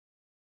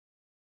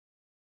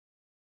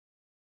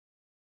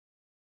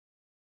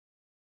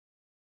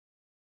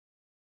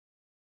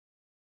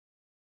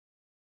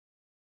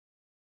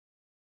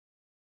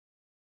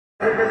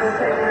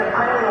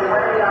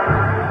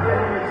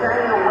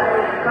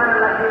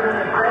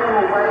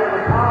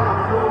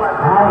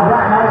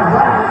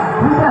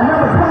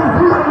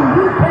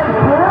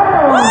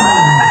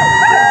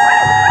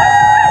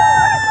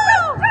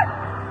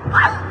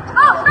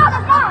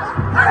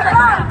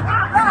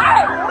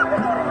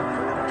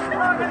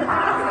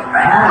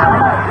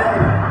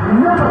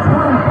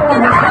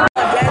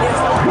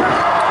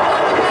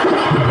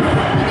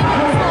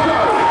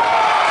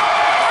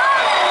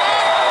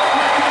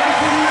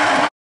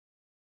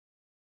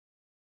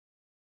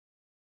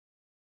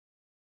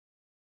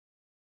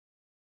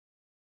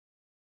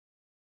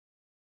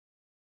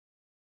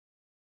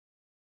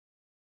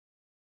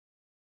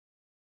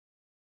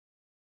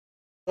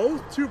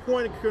Both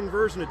two-point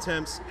conversion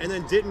attempts and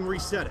then didn't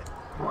reset it.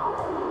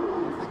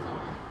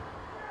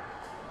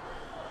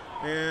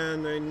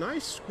 And a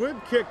nice squib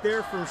kick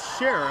there from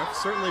Sheriff,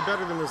 certainly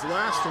better than his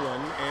last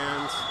one.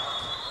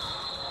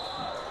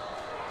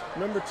 And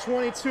number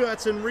 22,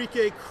 that's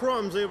Enrique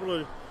Crumbs, able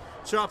to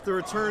chop the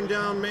return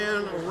man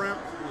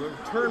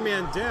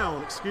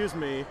down,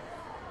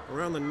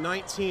 around the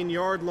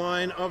 19-yard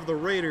line of the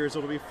Raiders.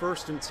 It'll be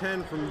 1st and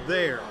 10 from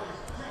there.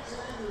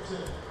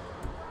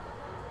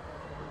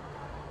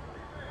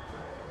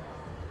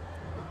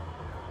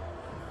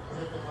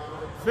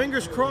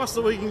 Fingers crossed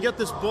that we can get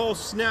this ball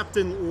snapped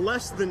in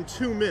less than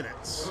 2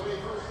 minutes.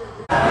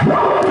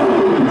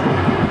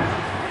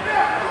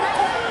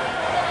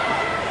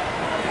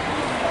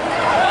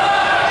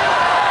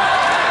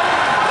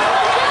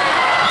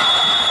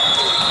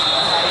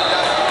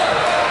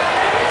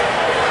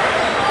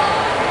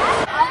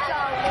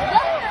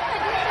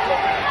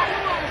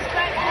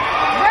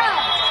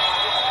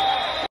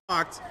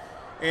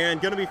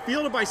 And going to be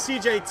fielded by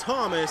C.J.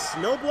 Thomas.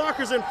 No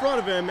blockers in front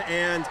of him,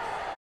 and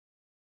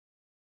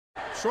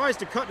tries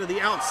to cut to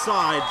the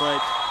outside, but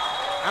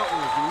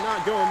Outland's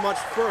not going much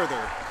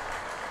further.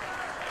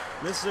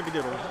 Mississippi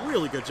did a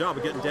really good job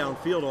of getting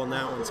downfield on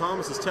that one.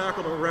 Thomas is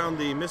tackled around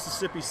the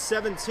Mississippi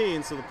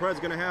 17, so the Preds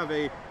going to have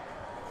a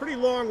pretty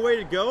long way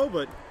to go,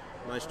 but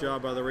nice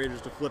job by the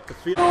Raiders to flip the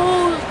field.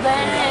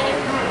 Fullback.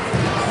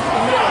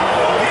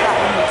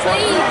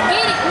 Please,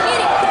 get it.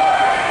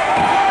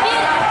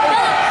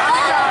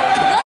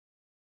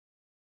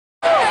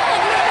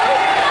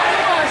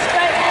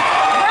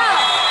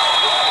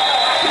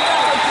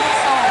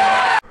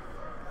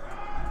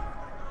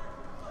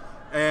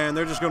 And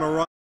they're just going to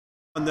run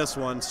this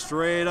one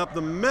straight up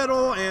the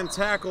middle and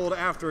tackled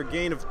after a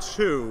gain of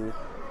 2.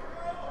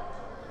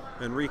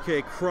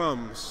 Enrique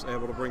Crumbs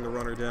able to bring the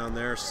runner down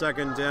there.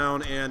 2nd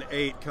down and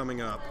 8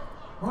 coming up.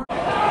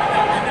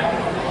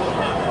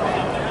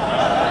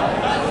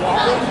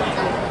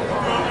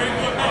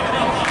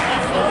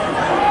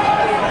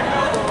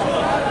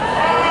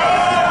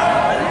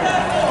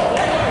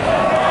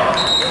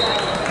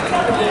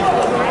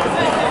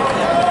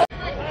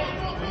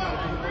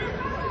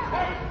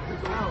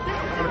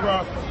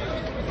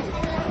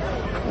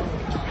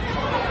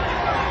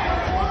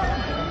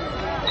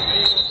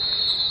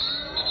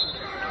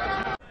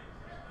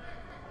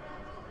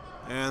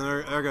 And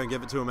they're going to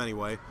give it to him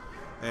anyway.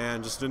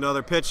 And just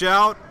another pitch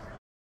out.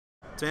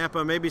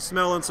 Tampa maybe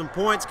smelling some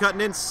points,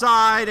 cutting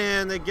inside,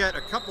 and they get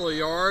a couple of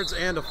yards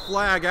and a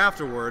flag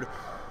afterward.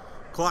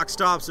 Clock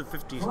stops at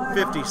 50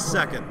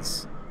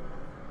 seconds.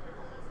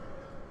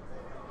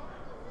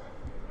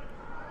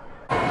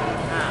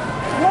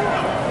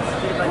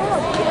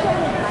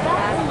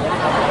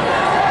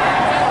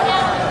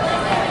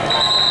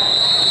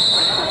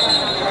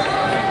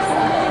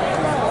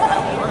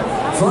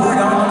 Flag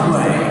on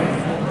play.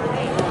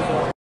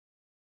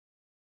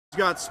 He's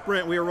got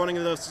Sprint. We are running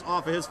this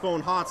off of his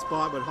phone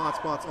hotspot, but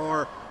hotspots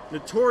are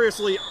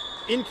notoriously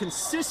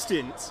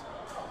inconsistent.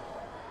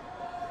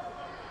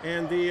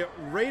 And the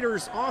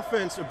Raiders'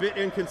 offense a bit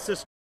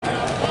inconsistent.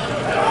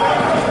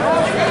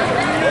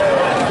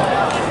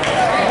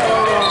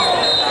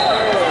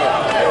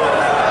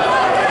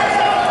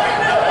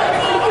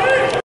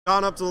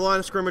 Gone up to the line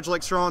of scrimmage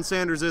like Sean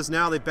Sanders is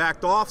now. They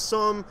backed off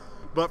some,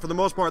 but for the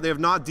most part, they have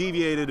not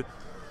deviated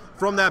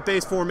from that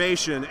base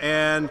formation.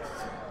 And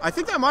I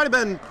think that might have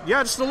been,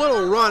 just a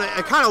little run.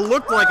 It kind of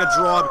looked like a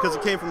draw because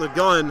it came from the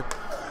gun.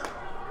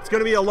 It's going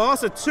to be a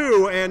loss of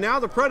 2, and now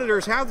the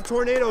Predators have the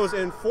Tornadoes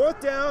in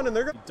 4th down, and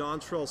they're going to...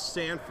 Dontrell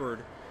Sanford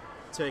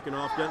taking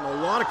off, getting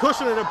a lot of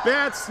cushion, and a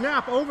bad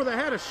snap over the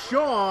head of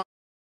Shaw,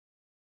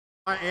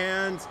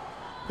 and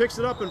picks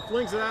it up and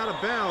flings it out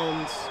of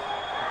bounds.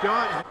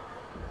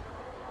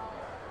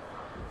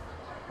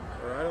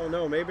 I don't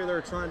know, maybe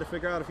they're trying to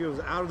figure out if he was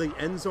out of the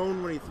end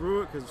zone when he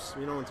threw it, because,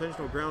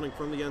 intentional grounding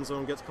from the end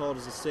zone gets called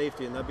as a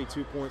safety, and that'd be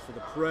 2 points for the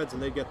Preds,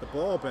 and they get the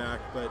ball back,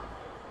 but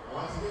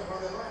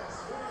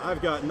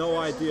I've got no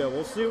idea.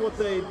 We'll see what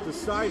they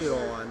decided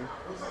on.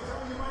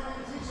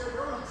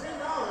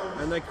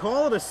 And they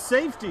call it a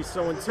safety,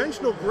 so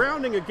intentional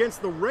grounding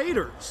against the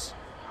Raiders.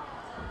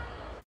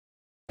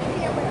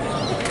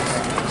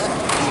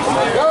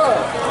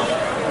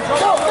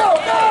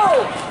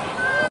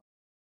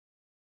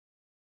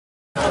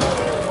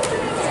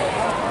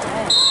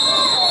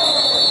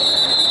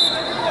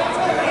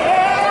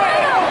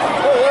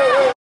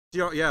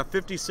 Yeah,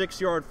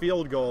 56-yard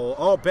field goal.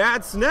 Oh,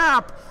 bad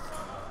snap.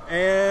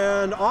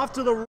 And off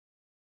to the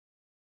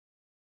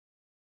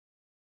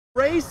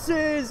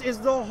races is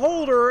the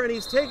holder, and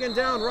he's taken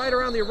down right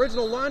around the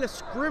original line of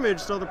scrimmage,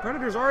 so the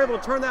Predators are able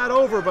to turn that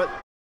over, but...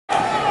 Why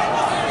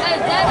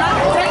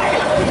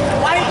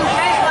did you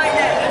change like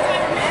that?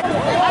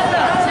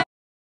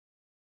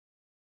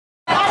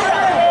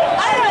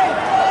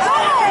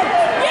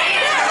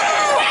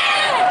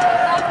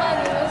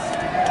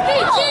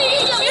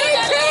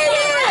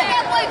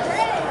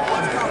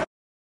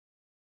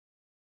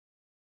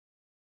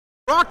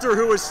 Proctor,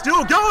 who is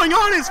still going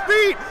on his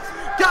feet,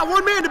 got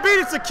one man to beat.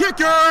 It's the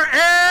kicker,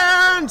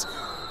 and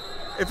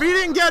if he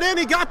didn't get in,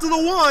 he got to the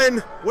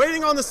one.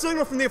 Waiting on the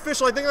signal from the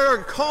official. I think they're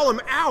going to call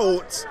him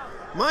out.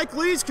 Mike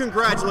Lee's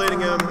congratulating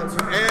him,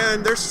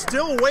 and they're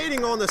still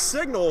waiting on the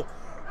signal.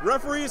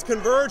 Referees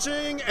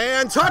converging,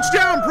 and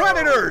touchdown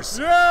Predators!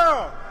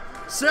 Yeah!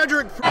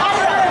 Cedric...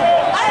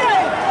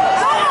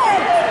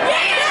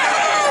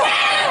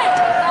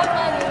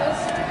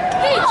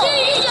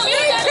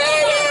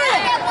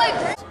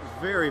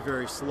 Very,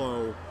 very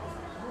slow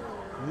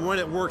when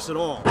it works at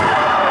all.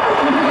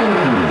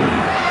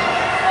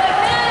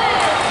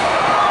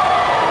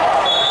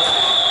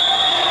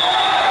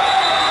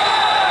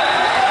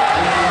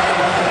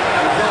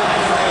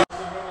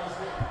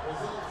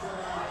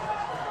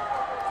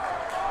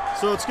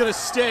 So it's going to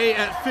stay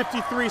at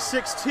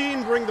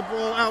 53-16, bring the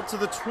ball out to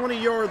the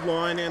 20-yard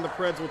line, and the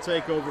Preds will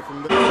take over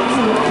from there.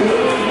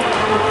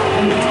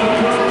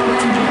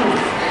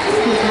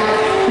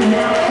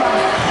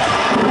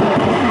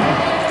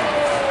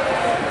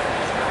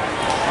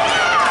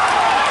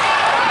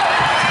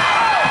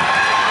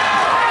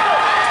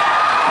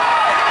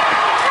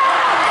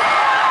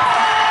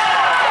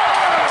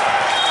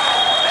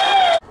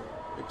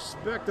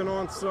 Expect an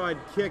onside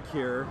kick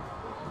here.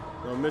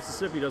 Well,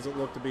 Mississippi doesn't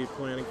look to be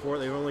planning for it.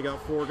 They've only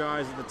got 4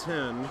 guys at the 10.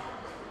 And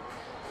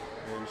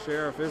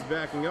Sheriff is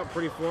backing up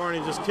pretty far, and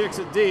he just kicks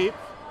it deep.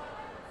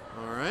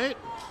 All right.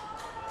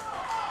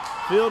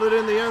 Fielded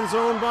in the end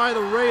zone by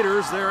the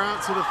Raiders. They're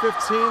out to the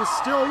 15,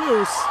 still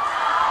loose.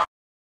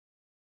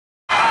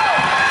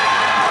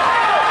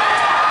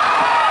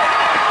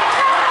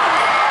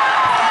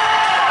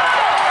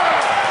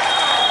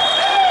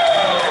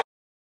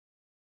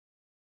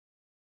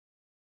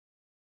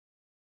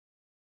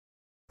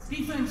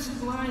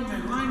 Defensive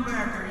lineman,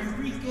 linebacker,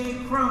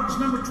 Enrique Crumbs,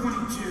 number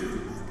 22.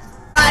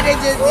 They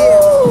just did.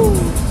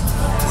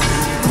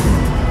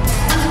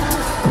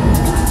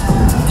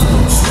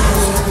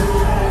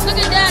 Look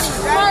at Daddy.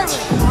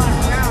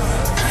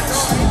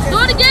 Do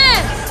it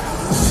again.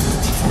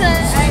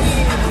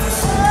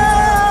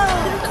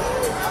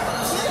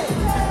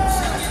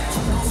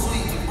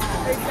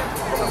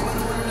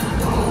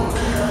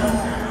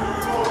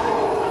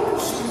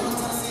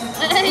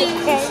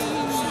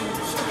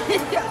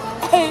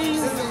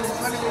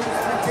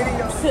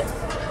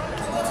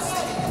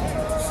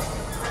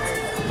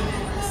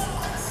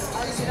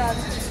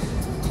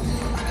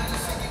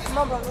 Come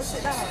on, bro, let's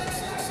sit down.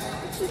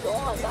 Oh,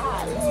 my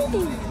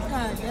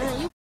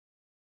God.